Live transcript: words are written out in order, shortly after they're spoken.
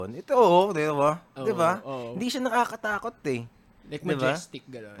Ito, di ba? Di ba? Hindi siya nakakatakot eh. Like majestic,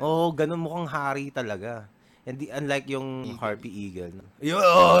 gano'n. Ganun mukhang hari talaga. Hindi unlike yung Harpy Eagle. Yo,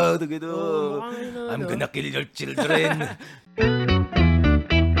 I'm gonna kill your children.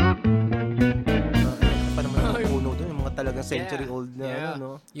 Puno doon, yung mga talagang century old na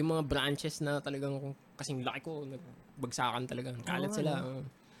no. Yung mga branches na talagang kasing laki ko, nagbagsakan talaga. Kalat sila.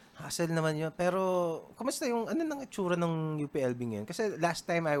 Hassle naman yun. Pero, kumusta yung, ano nang itsura ng UPLB ngayon? Kasi last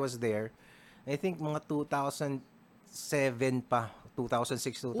time I was there, I think mga 2007 pa.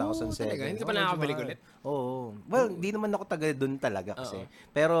 2006, 2007. Talaga? Hindi ka pa nakakabalik ulit? Oo. Well, hindi naman ako taga doon talaga kasi.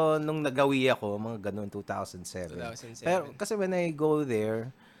 Pero, nung nagawi ako, mga ganun, 2007. Pero, kasi when I go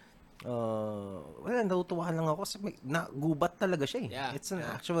there, natutuwa lang ako kasi gubat talaga siya eh. It's an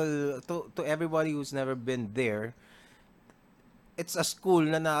actual, to everybody who's never been there, it's a school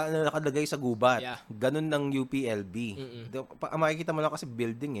na nakalagay sa gubat. Ganun ng UPLB. Makikita mo lang kasi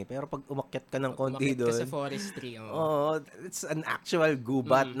building eh. Pero pag umakyat ka ng konti doon. Umakyat ka sa forestry. It's an actual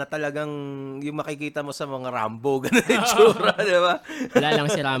gubat na talagang yung makikita mo sa mga Rambo. Ganun yung tsura, di ba? Wala lang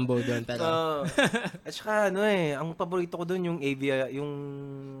si Rambo doon. Pero... at saka ang paborito ko doon yung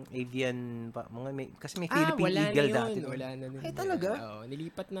avian pa. Kasi may Philippine Eagle dati. Wala na nun. Ay talaga?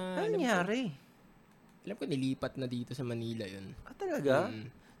 Nilipat na. Ano nangyari? Alam ko nilipat na dito sa Manila 'yun. Talaga?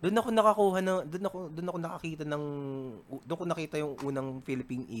 Doon ako nakakuha doon ako nakakita doon ko nakita yung unang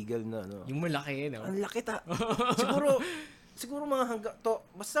Philippine Eagle na ano. Yung malaki, no? Ang laki siguro mga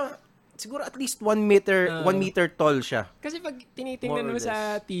basta siguro at least 1 meter tall siya. Kasi pag tinitingnan mo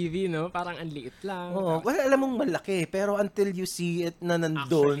sa TV, no, parang ang liit lang. Wala alam mong malaki, pero until you see it na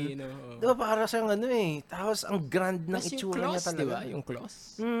nandoon. Diba para siyang tapos ang grand ng itsura niya talaga. Diba? Yung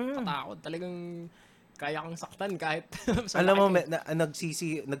claws. Katakot talagang kaya kang saktan kahit alam mo,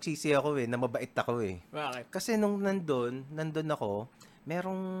 nagsisi ako na mabait ako eh. Bakit? Kasi nung nandun ako,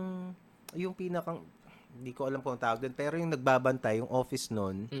 merong, yung pinakang, hindi ko alam kung ang tawag doon, pero yung nagbabantay, yung office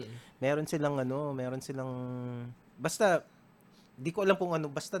nun, meron silang, basta, di ko alam kung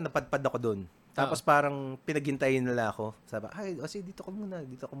basta napadpad ako doon. Tapos parang pinaghintayin nila ako. Sabi, dito ka muna.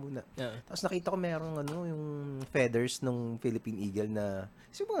 Tapos nakita ko merong yung feathers ng Philippine Eagle na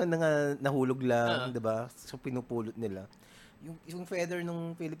mga nahulog lang, 'di ba? So pinupulot nila. Yung feather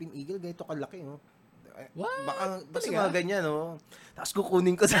ng Philippine Eagle ganito kalaki, no. What? Basta mga ganyan, no? Tapos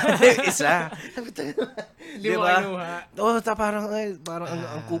kukunin ko sa isa. Diba? Parang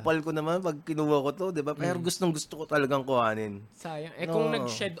ang kupal ko naman pag kinuha ko to, diba? Pero gusto ko talagang kuhanin. Sayang. Kung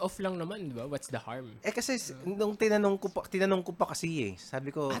nag-shed off lang naman, diba? What's the harm? Kasi nung tinanong ko pa kasi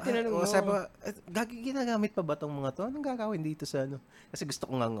sabi ko, ginagamit pa ba tong mga to? Anong gagawin dito sa ano? Kasi gusto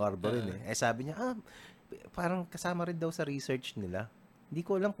ko nga arborin sabi niya, parang kasama rin daw sa research nila. Hindi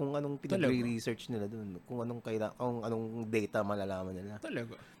ko alam kung anong pinag-research nila doon, kung anong data malalaman nila.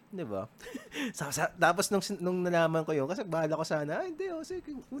 Talaga. 'Di ba? Tapos nung nalaman ko 'yun, kasi bahala ko sana, hindi,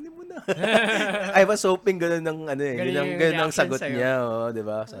 sige, kunin mo na. I was hoping ganun ng ganun ang sagot niya, 'di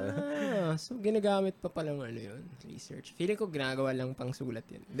ba? So ginagamit pa pala ng 'yun, research. Feeling ko ginagawa lang pang sulat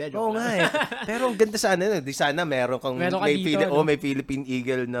 'yun. Oo nga eh. Pero ang ganda sana, di sana meron may Philippine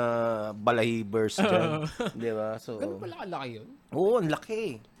Eagle na balahibers diyan, 'di ba? So ganun pala kalaki 'yun. Oo, ang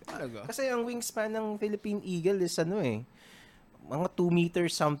laki. Talaga. Kasi ang wingspan ng Philippine Eagle is mga 2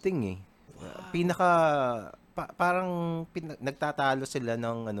 meters something eh. Wow. Nagtatalo sila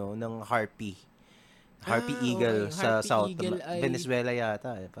ng Harpy Eagle sa South Venezuela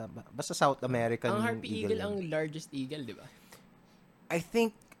yata. Basta South American ang Harpy Eagle ang largest eagle, di ba? I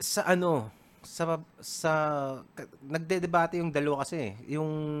think sa nagdedebate yung dalawa kasi. Yung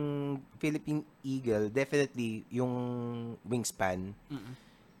Philippine Eagle, definitely yung wingspan.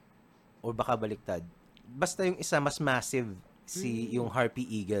 O baka baliktad. Basta yung isa mas massive yung Harpy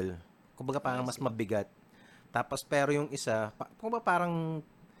Eagle. Kumbaga parang mas mabigat. Tapos pero yung isa, kumbaga parang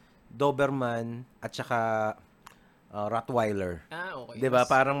Doberman at saka Rottweiler. Okay. 'Di ba?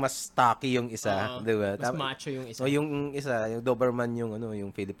 Parang mas stocky yung isa, 'di ba? Mas macho yung isa. O yung isa, yung Doberman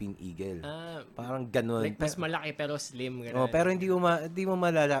yung Philippine Eagle. Parang ganoon. Like mas malaki pero slim ganun. Pero hindi mo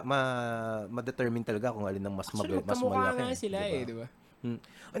ma-determine talaga kung alin ang mas malaki. Kamukha nga sila di ba?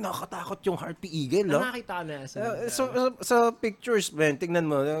 Ay, nakakatakot yung Harpy Eagle, Nakakita na sa pictures, man, tingnan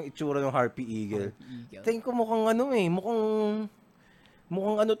mo yung itsura ng Harpy Eagle. Tingin ko mukhang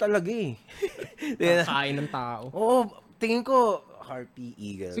talaga eh. Kain ng tao. Tingin ko Harpy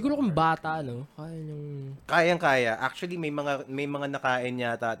Eagle. Siguro kung bata, Kayang-kaya. Actually, may mga nakain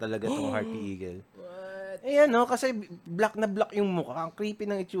yata talaga tong Harpy Eagle. What? Ayan, kasi black na black yung mukha. Ang creepy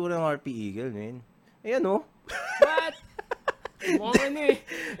ng itsura ng Harpy Eagle, man. Ayan, What? Mukhang ano eh.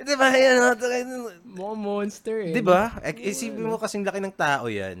 Di ba? Yan, Mukhang monster eh. di ba? Oo, Isipin mo kasing laki ng tao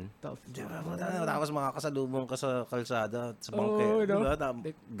yan. tough. Di ba? Tapos makakasalubong ka sa kalsada, sa Oo, bangke. Di no? ba?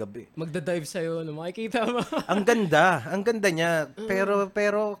 Like, Gabi. magdadive sa'yo, no? Makikita mo. Ang ganda niya.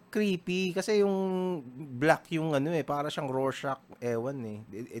 Pero creepy kasi yung black yung ano eh, para siyang Rorschach, ewan eh.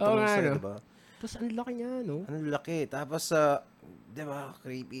 Oo Itong nga, isa, no? di ba? Tapos ang laki niya, no? Ano laki. Tapos, di ba,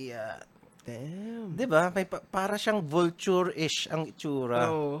 creepy. Damn. Di ba? Para siyang vulture-ish ang itsura.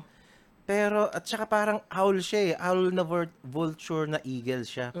 Oo. Pero, at saka parang owl siya eh. Owl na vulture na eagle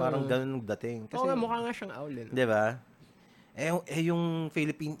siya. Parang ganun ang dating. Oo Kasi, nga, mukha nga siyang owl, no? di ba? Yung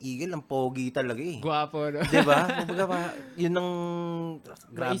Philippine Eagle, ang pogi talaga eh. Gwapo, no? Di ba? Kumbaga yun ang,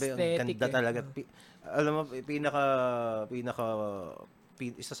 grabe, ang Aesthetic ganda eh. talaga. Alam mo,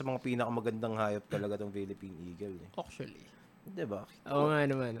 isa sa mga pinakamagandang hayop talaga tong Philippine Eagle eh. Actually. Di ba? Oo nga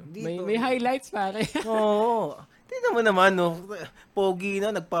naman, no? Dito. May highlights, pare. Oo. Tingnan mo naman, no? Pogi na,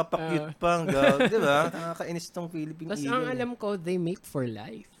 nagpapakyut pa. Di ba? Nakakainis tong Philippine Tapos Eagle. ang alam ko, they mate for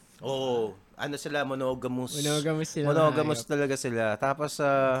life. Oo. Ano sila, monogamous. Monogamous sila. Monogamous talaga sila. Tapos,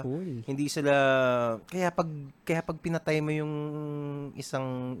 Cool. hindi sila, kaya pag pinatay mo yung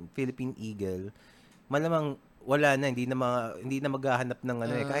isang Philippine Eagle, malamang wala na, hindi na maghahanap ng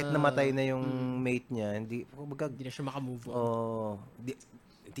ano eh. Kahit namatay na yung mate niya, hindi Hindi na siya makamove on. oh,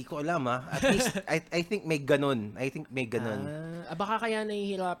 hindi ko alam At least I think may ganun. Baka kaya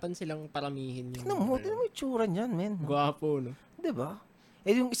nahihirapan silang paramihin yung... Tingnan mo yung itsura niyan, men. Gwapo, no? 'Di ba?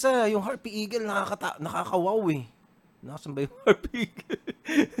 Yung isa, yung Harpy Eagle, nakakawaw eh. Nasaan ba yung Harpy Eagle?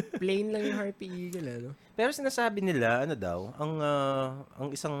 Plain lang yung Harpy Eagle, ano? Pero sinasabi nila, ano daw, ang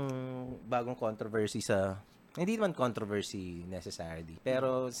isang bagong controversy hindi naman controversy necessarily,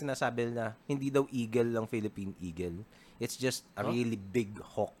 pero sinasabi nila, hindi daw eagle ang Philippine Eagle. It's just a really big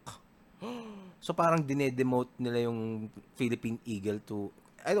hawk. So parang dinedemote nila yung Philippine Eagle to,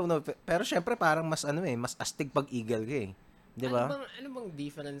 I don't know, pero syempre parang mas mas astig pag eagle ka eh. Di ba? Ano bang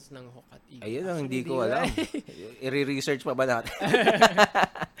difference ng hawk at eagle? Ayun ang hindi ko ko alam. I-research pa ba natin?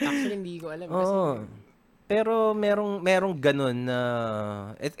 Actually, hindi ko alam. Kasi... Pero merong ganun na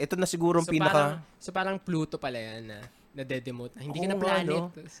ito na siguro ang pinaka parang Pluto pala yan na dedemote na. Hindi ka na planet.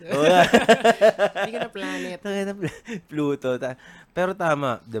 No? Hindi ka na planet. Pluto. Pero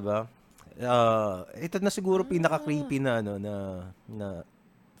tama, 'di ba? Ito na siguro pinaka-creepy na na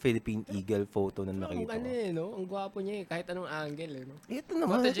Philippine Eagle photo na nakita ko. No? Ang gwapo niya eh. Kahit anong angle, no? Ito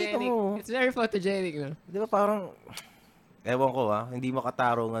naman, photogenic. It's very photogenic, no? 'Di ba parang ewan ko hindi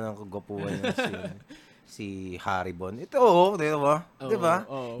makatarungan ng kagwapuan niya si Haribon. Ito, di ba? Di ba?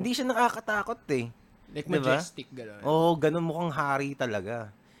 Hindi siya nakakatakot eh. Like majestic, gano'n. Ganun mukhang hari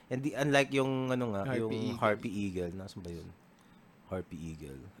talaga. And unlike yung, Harpy Eagle. Nasaan ba yun? Harpy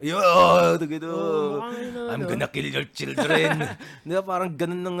Eagle. Yo! I'm gonna kill your children. Di ba? Parang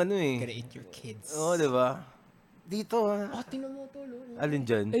ganun ng Gonna eat your kids. Di ba? Dito tinan mo to, alin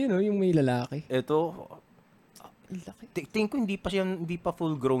dyan? Ayun yung may lalaki. Ito. Laki. Tingin ko hindi pa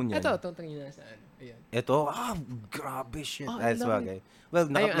full grown yan. Ito, tungtong na saan. Ayan. Ito, grabe shit. That's bagay. Well,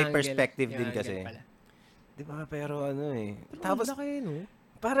 may perspective din kasi. Di ba? Pero tapos, laki, no?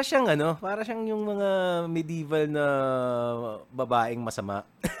 para siyang yung mga medieval na babaeng masama.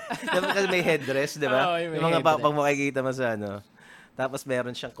 Kasi may headdress, di ba? Yung mga pag makikita mo sa Tapos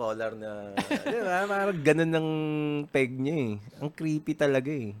meron siyang collar na, di ba? Parang ganun ng peg niya eh. Ang creepy talaga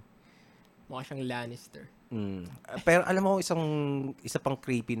eh. Mukha siyang Lannister. Pero alam mo isa pang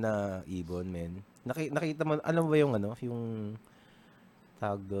creepy na ibon, men. Nakita mo, alam mo ba yung yung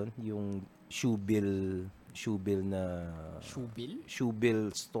tawag doon, yung shoebill na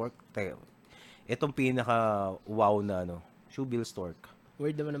shoebill stork. Itong pinaka wow na shoebill stork.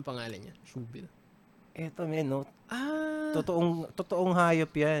 Weird naman ang pangalan niya, shoebill. Eto, men, no. Totoong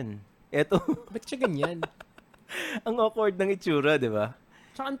hayop 'yan. Eto. Ba't siya ganyan? Ang awkward ng itsura, 'di ba?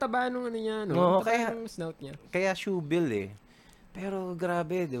 Tsaka ang taba nung niya, no? Kaya yung snout niya. Kaya shoebill eh. Pero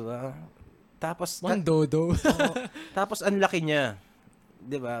grabe, 'di ba? Tapos dodo. tapos ang laki niya.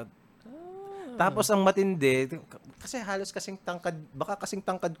 'Di ba? Tapos ang matindi kasi halos kasing tangkad, baka kasing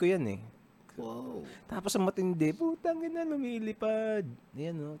tangkad ko 'yan eh. Wow. Tapos ang matindi, putang ina, lumilipad.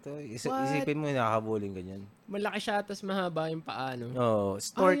 Yan isipin mo nakakabuling ganyan. Malaki siya tapos mahaba yung paa, no?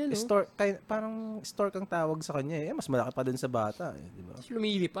 Stork, parang stork ang tawag sa kanya eh. Mas malaki pa dun sa bata eh, 'di ba?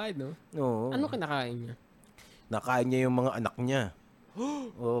 Lumilipad, no? Oo. Ano kinakain niya? Nakain niya yung mga anak niya.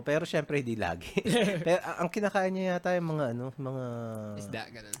 Pero syempre hindi lagi. Pero ang kinakain niya yata yung mga mga isda,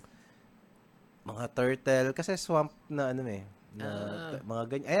 ganun. Mga turtle kasi swamp na mga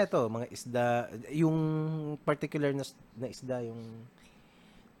ganyan. Mga isda, yung particular na isda, yung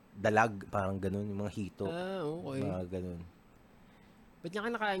dalag, parang ganun, yung mga hito. Okay. Mga ganun. Ba't niya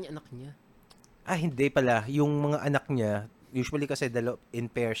kinakain yung anak niya? Hindi pala. Yung mga anak niya, usually kasi in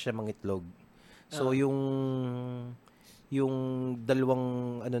pair siya mangitlog. So, yung dalawang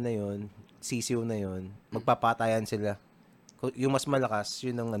ano na yun, sisiw na yun, magpapatayan sila. Yung mas malakas,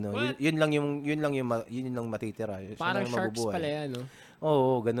 yun ang ano, What? yun lang matitira. Yun Parang lang yung sharks mabubuhay. pala yan, no?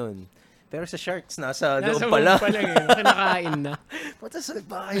 Oo, ganun. Pero sa sharks, nasa Nasa loob pala. pa lang eh. Kinakain na. Pata sa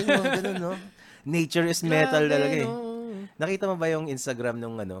bahay mo, ganun, no? Nature is metal Grabe, talaga eh. no? Nakita mo ba yung Instagram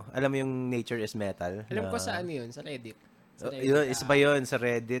nung ano? Alam mo yung Nature is Metal? Alam ko sa ano yun, sa Reddit. Yun, isa ba yun sa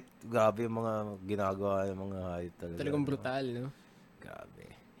Reddit? Grabe yung mga ginagawa ng mga hayop talaga. Talagang brutal, no? Grabe.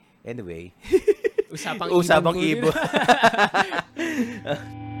 Anyway. Usapang Usapang ibon. ibon.